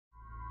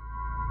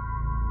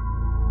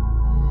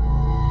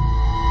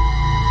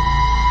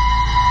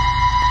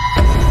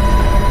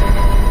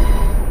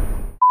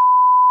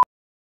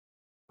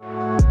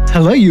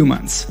Hello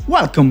humans!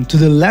 Welcome to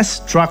the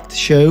less trucked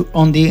show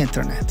on the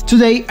internet.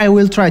 Today I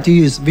will try to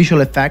use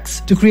visual effects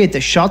to create a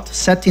shot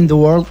set in the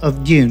world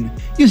of Dune,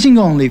 using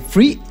only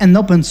free and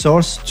open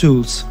source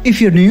tools.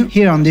 If you're new,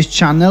 here on this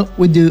channel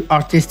we do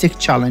artistic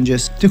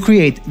challenges to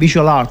create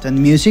visual art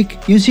and music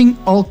using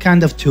all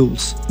kinds of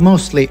tools,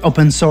 mostly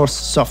open source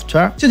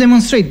software, to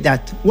demonstrate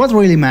that what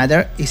really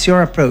matters is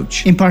your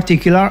approach. In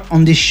particular,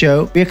 on this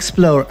show we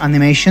explore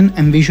animation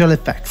and visual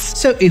effects.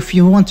 So if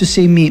you want to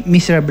see me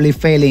miserably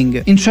failing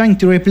in trying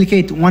to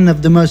replicate one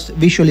of the most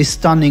visually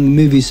stunning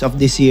movies of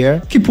this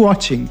year, keep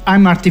watching.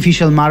 I'm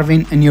Artificial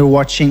Marvin and you're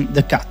watching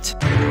The Cut.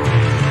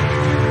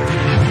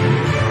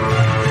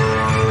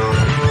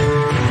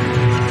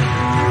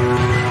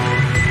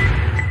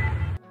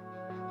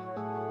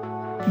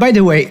 By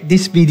the way,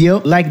 this video,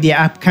 like the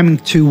upcoming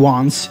two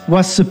ones,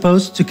 was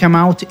supposed to come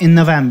out in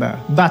November,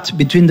 but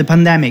between the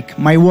pandemic,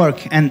 my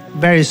work and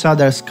various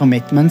other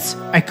commitments,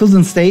 I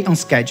couldn't stay on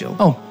schedule.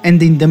 Oh,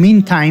 and in the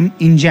meantime,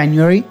 in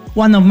January,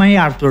 one of my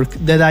artwork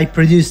that I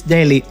produce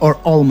daily or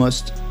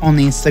almost on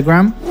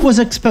Instagram was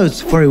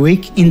exposed for a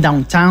week in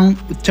downtown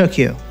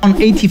Tokyo,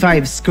 on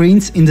 85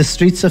 screens in the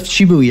streets of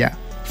Shibuya,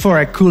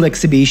 for a cool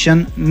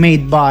exhibition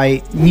made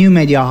by New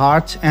Media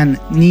Art and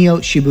Neo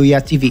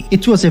Shibuya TV.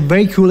 It was a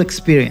very cool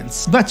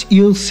experience, but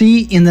you'll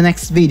see in the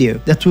next video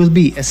that will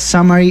be a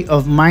summary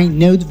of my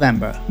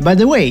November. By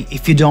the way,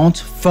 if you don't,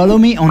 follow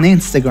me on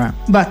Instagram.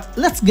 But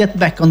let's get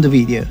back on the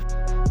video.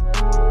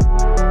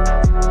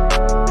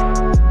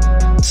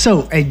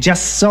 So, I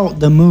just saw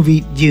the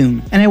movie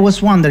Dune, and I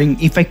was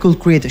wondering if I could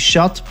create a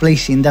shot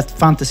placed in that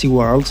fantasy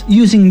world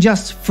using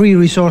just free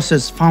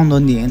resources found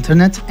on the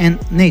internet and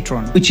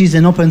Natron, which is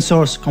an open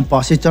source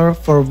compositor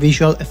for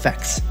visual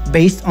effects,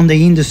 based on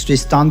the industry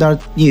standard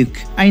Nuke.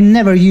 I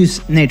never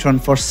used Natron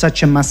for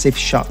such a massive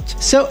shot,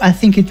 so I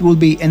think it will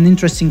be an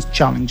interesting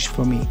challenge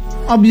for me.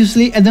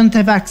 Obviously, I don't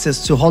have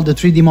access to all the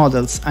 3D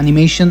models,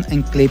 animation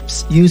and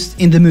clips used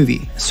in the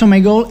movie, so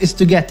my goal is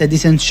to get a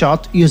decent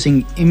shot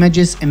using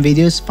images and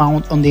videos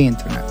found on the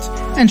internet,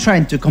 and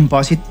trying to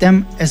composite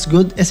them as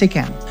good as I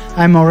can.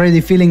 I'm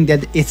already feeling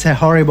that it's a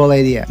horrible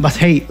idea, but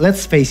hey,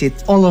 let's face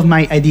it, all of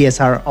my ideas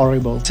are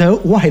horrible, so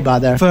why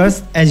bother?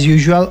 First, as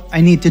usual,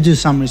 I need to do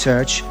some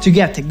research to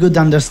get a good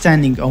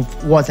understanding of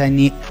what I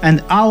need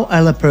and how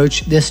I'll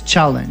approach this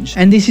challenge.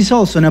 And this is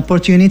also an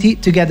opportunity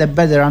to get a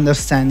better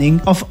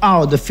understanding of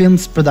how the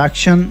film's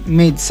production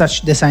made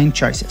such design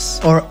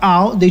choices, or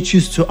how they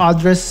choose to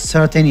address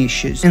certain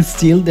issues and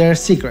steal their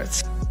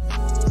secrets.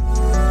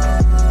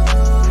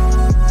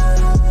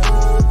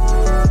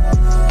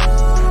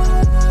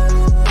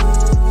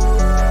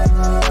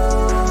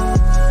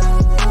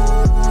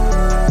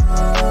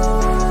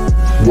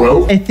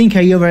 Well, I think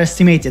I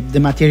overestimated the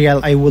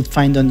material I would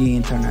find on the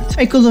internet.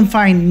 I couldn't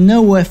find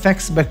no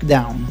effects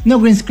breakdown, no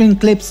green screen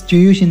clips to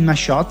use in my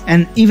shot,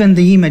 and even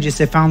the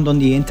images I found on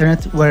the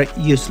internet were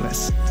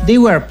useless. They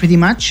were pretty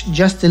much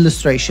just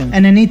illustration,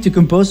 and I need to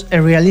compose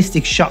a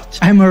realistic shot.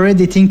 I'm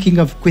already thinking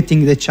of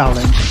quitting the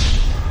challenge.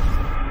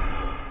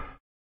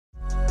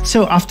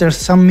 So after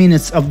some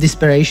minutes of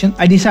desperation,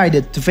 I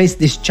decided to face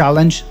this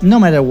challenge no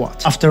matter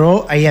what. After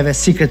all, I have a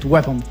secret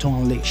weapon to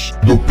unleash.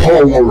 the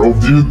power of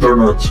the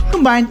internet.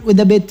 Combined with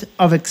a bit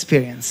of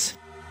experience.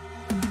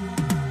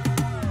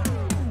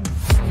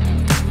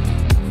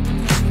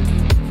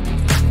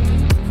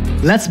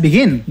 Let's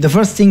begin! The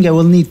first thing I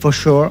will need for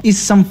sure is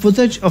some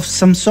footage of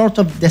some sort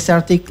of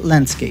desertic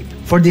landscape.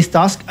 For this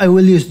task I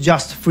will use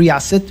just free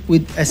asset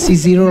with a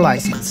C0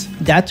 license.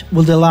 That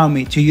will allow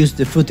me to use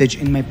the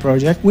footage in my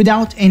project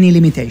without any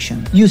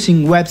limitation,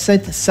 using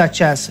websites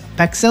such as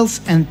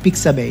Pexels and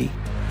Pixabay.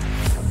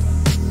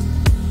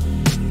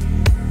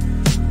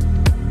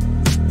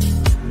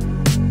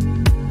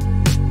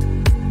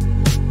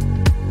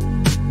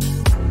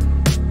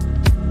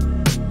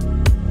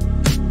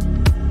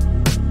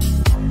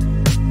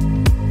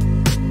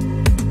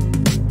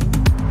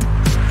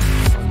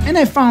 And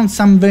I found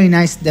some very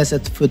nice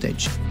desert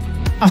footage.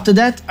 After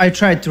that, I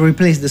tried to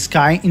replace the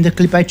sky in the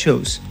clip I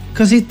chose,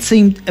 cause it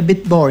seemed a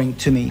bit boring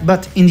to me,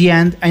 but in the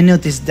end I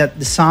noticed that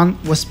the sun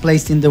was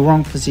placed in the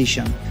wrong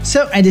position.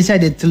 So I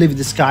decided to leave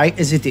the sky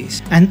as it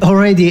is. And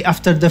already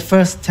after the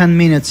first 10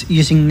 minutes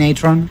using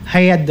Natron,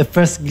 I had the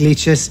first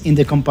glitches in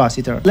the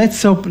compositor.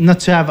 Let's hope not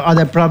to have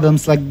other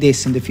problems like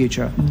this in the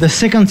future. The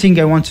second thing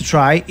I want to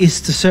try is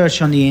to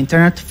search on the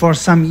internet for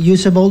some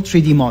usable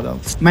 3D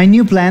models. My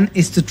new plan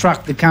is to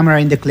track the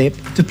camera in the clip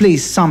to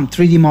place some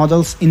 3D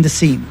models in the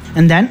scene,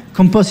 and then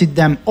composite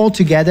them all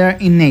together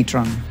in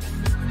Natron.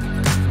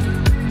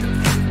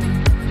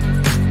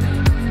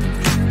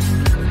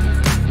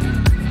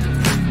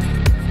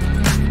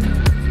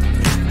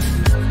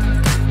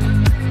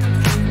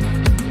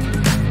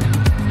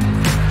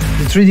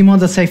 3D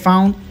models I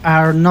found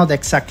are not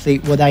exactly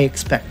what I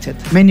expected.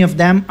 Many of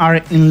them are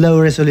in low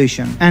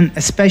resolution, and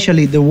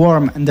especially the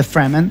worm and the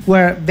fremen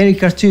were very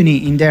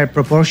cartoony in their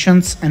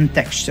proportions and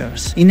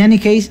textures. In any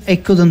case, I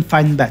couldn't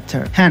find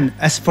better. And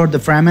as for the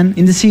fremen,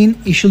 in the scene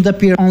he should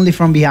appear only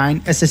from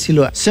behind as a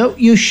silhouette, so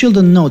you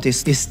shouldn't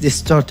notice his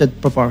distorted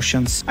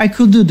proportions. I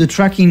could do the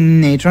tracking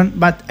in Natron,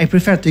 but I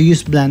prefer to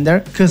use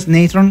Blender because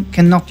Natron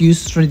cannot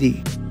use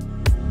 3D.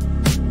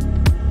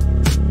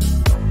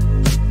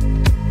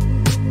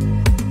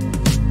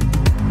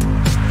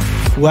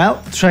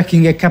 Well,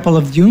 tracking a couple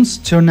of dunes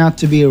turned out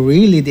to be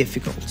really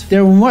difficult.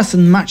 There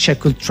wasn't much I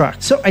could track,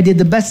 so I did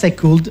the best I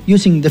could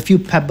using the few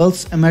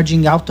pebbles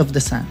emerging out of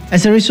the sand.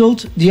 As a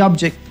result, the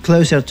object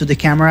closer to the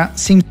camera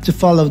seemed to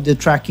follow the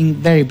tracking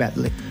very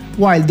badly,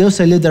 while those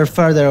a little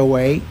further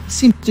away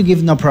seemed to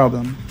give no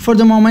problem. For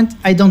the moment,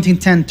 I don't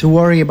intend to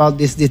worry about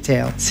this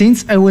detail,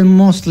 since I will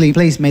mostly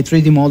place my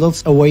 3D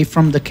models away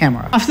from the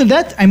camera. After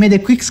that, I made a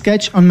quick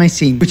sketch on my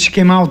scene, which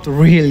came out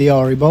really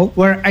horrible,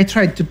 where I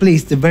tried to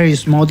place the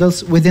various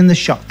models within the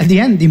shot. At the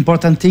end, the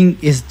important thing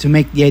is to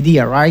make the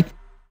idea, right?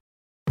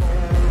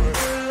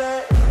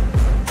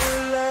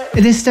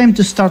 It is time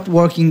to start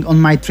working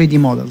on my 3D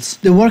models.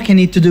 The work I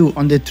need to do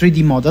on the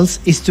 3D models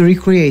is to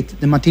recreate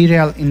the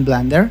material in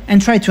Blender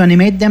and try to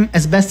animate them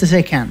as best as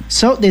I can,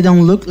 so they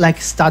don't look like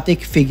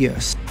static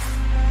figures.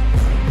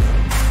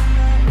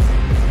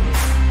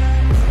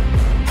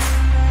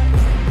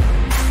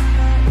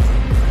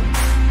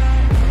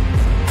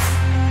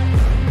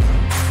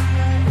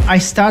 I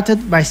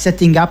started by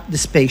setting up the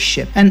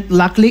spaceship, and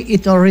luckily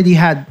it already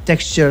had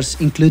textures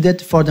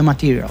included for the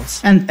materials,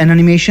 and an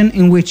animation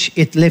in which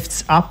it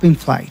lifts up in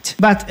flight.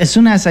 But as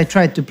soon as I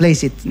tried to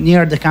place it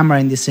near the camera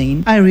in the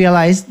scene, I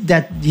realized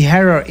that the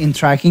error in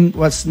tracking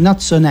was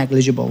not so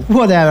negligible.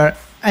 Whatever,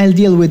 I'll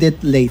deal with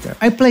it later.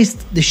 I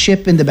placed the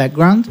ship in the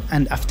background,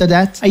 and after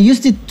that I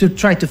used it to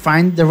try to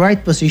find the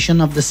right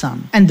position of the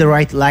sun and the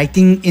right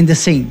lighting in the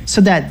scene,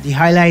 so that the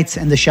highlights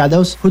and the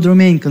shadows would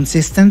remain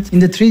consistent in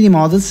the 3D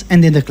models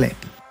and in the clip.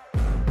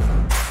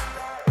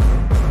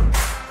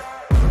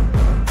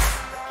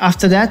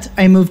 After that,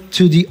 I moved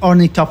to the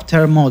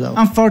ornithopter model.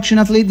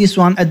 Unfortunately, this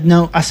one had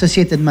no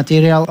associated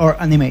material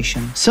or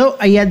animation, so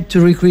I had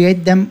to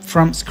recreate them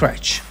from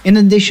scratch. In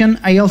addition,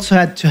 I also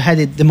had to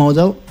edit the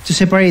model to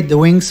separate the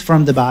wings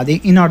from the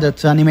body in order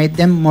to animate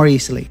them more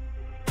easily.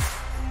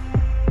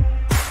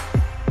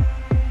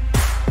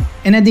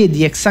 And I did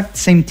the exact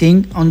same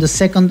thing on the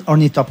second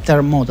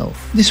ornithopter model.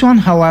 This one,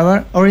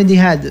 however, already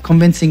had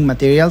convincing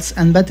materials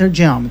and better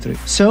geometry,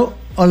 so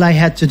all I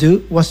had to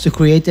do was to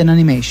create an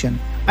animation.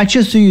 I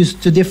chose to use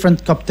two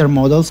different copter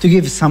models to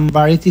give some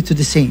variety to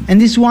the scene, and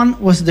this one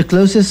was the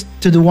closest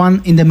to the one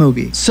in the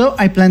movie, so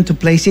I planned to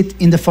place it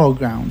in the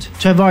foreground.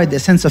 To avoid the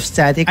sense of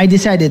static, I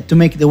decided to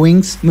make the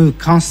wings move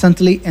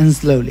constantly and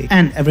slowly,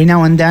 and every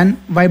now and then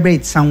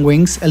vibrate some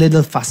wings a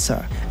little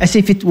faster, as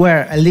if it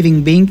were a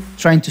living being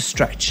trying to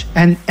stretch.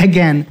 And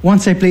again,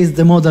 once I placed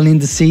the model in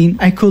the scene,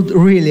 I could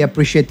really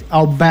appreciate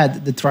how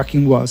bad the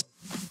tracking was.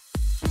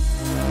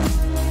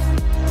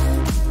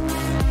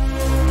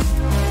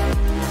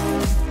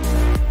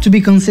 To be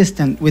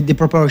consistent with the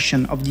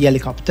proportion of the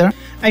helicopter,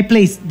 I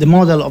placed the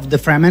model of the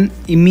fremen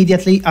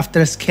immediately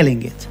after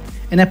scaling it,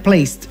 and I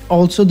placed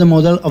also the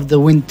model of the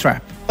wind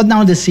trap. But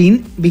now the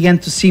scene began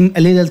to seem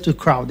a little too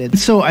crowded,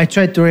 so I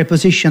tried to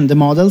reposition the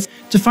models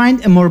to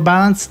find a more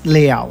balanced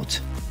layout.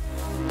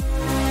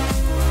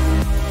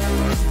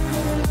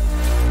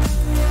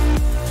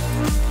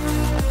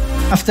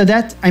 After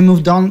that, I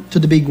moved on to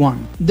the big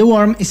one. The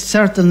worm is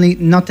certainly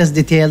not as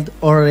detailed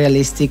or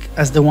realistic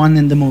as the one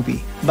in the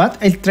movie, but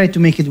I tried to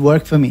make it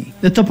work for me.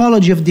 The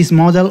topology of this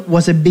model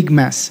was a big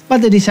mess,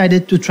 but I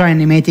decided to try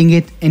animating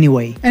it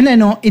anyway. And I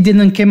know it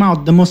didn't come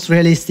out the most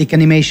realistic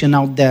animation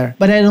out there,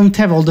 but I don't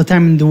have all the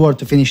time in the world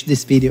to finish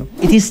this video.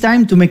 It is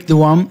time to make the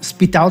worm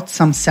spit out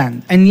some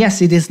sand. And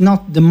yes, it is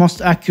not the most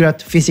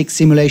accurate physics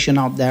simulation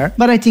out there,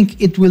 but I think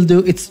it will do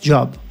its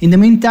job. In the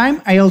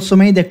meantime, I also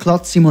made a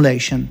cloth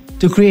simulation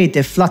to create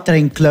a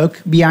fluttering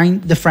cloak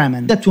behind the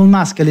fremen that will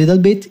mask a little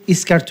bit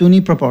his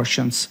cartoony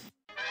proportions.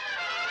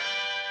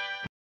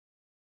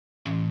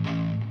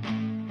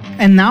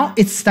 And now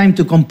it's time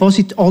to compose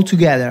it all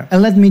together.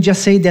 And let me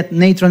just say that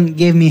Natron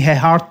gave me a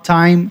hard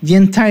time the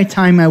entire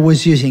time I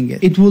was using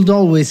it. It would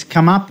always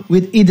come up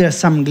with either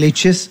some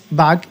glitches,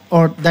 bug,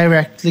 or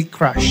directly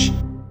crash.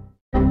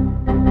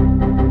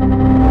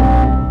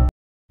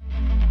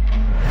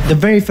 The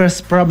very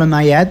first problem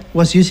I had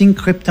was using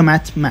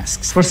cryptomatte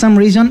masks. For some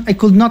reason, I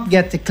could not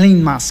get a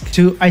clean mask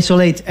to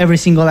isolate every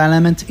single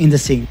element in the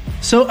scene.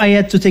 So I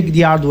had to take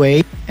the hard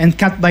way and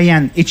cut by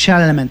hand each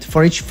element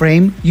for each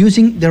frame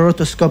using the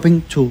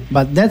rotoscoping tool.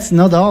 But that's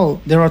not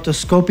all. The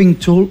rotoscoping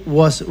tool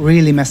was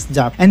really messed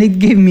up and it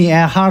gave me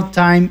a hard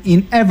time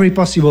in every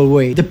possible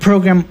way. The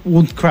program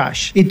would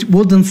crash. It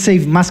wouldn't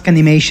save mask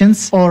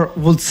animations or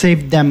would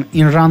save them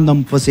in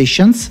random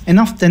positions, and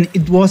often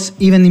it was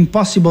even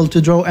impossible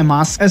to draw a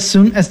mask as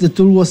soon as the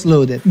tool was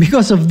loaded.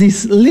 Because of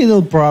this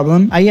little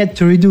problem, I had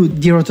to redo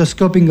the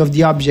rotoscoping of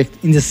the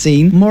object in the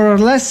scene more or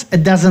less a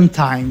dozen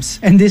times,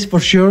 and this for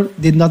sure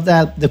did not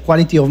help the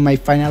quality of my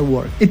final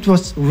work. It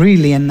was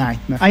really a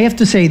nightmare. I have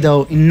to say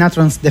though, in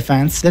Natron's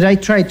defense, that I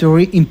tried to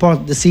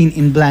re-import the scene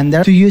in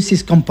Blender to use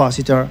his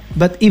compositor,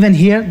 but even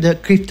here the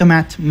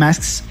cryptomatte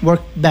masks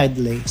worked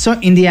badly. So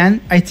in the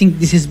end, I think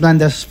this is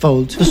Blender's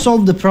fault. To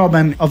solve the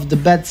problem of the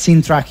bad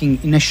scene tracking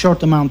in a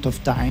short amount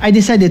of time, I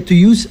decided to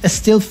use a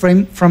still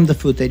frame from the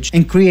footage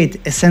and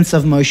create a sense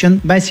of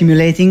motion by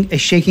simulating a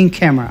shaking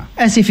camera,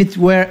 as if it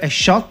were a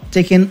shot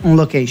taken on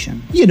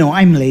location. You know,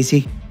 I'm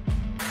lazy.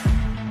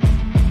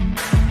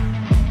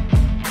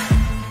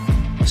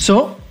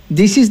 So,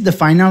 this is the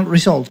final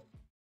result.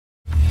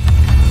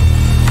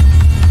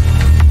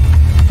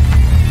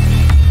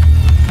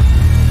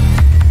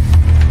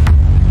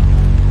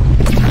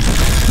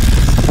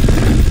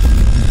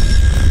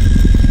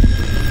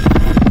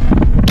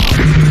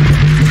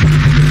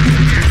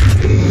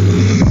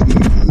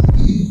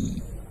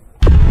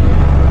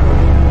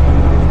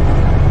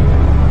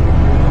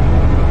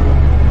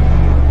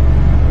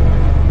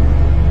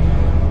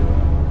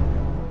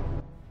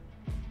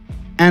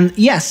 And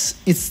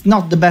yes, it's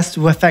not the best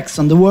VFX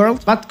on the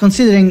world, but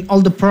considering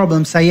all the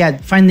problems I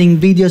had finding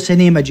videos and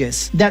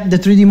images, that the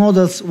 3D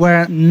models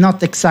were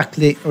not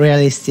exactly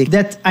realistic,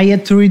 that I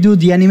had to redo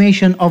the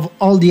animation of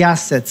all the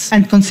assets,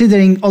 and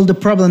considering all the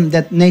problem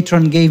that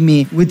Natron gave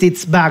me with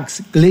its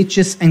bugs,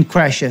 glitches and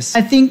crashes,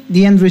 I think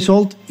the end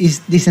result is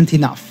decent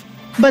enough.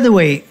 By the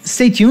way,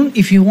 stay tuned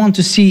if you want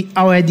to see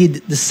how I did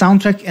the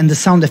soundtrack and the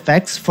sound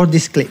effects for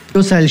this clip,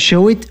 because I'll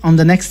show it on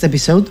the next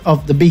episode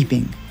of The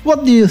Beeping.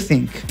 What do you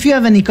think? If you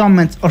have any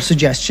comments or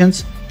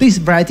suggestions,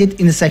 please write it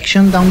in the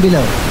section down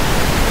below.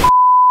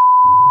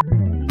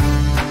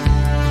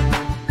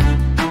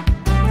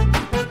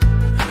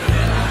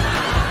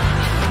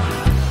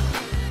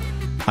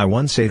 I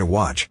once ate a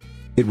watch.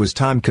 It was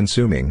time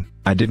consuming,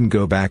 I didn't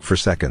go back for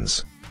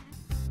seconds.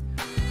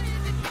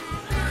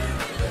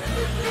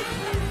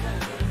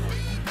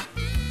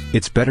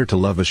 It's better to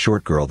love a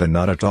short girl than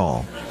not at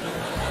all.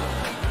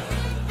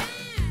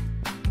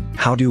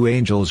 How do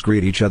angels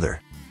greet each other?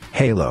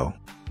 Halo.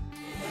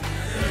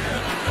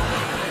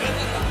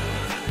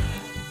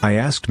 I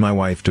asked my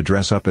wife to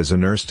dress up as a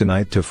nurse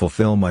tonight to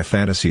fulfill my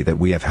fantasy that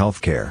we have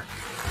healthcare.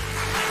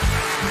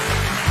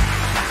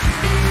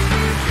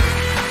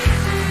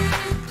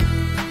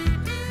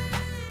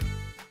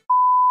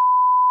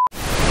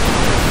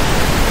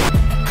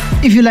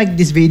 If you liked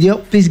this video,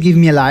 please give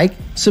me a like,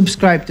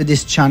 subscribe to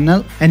this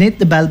channel and hit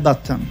the bell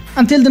button.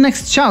 Until the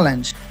next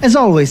challenge, as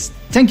always,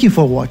 thank you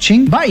for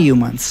watching. Bye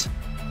humans!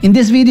 In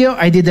this video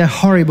I did a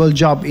horrible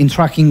job in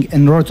tracking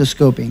and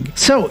rotoscoping,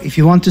 so if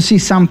you want to see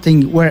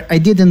something where I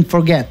didn't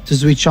forget to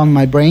switch on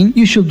my brain,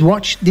 you should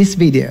watch this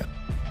video.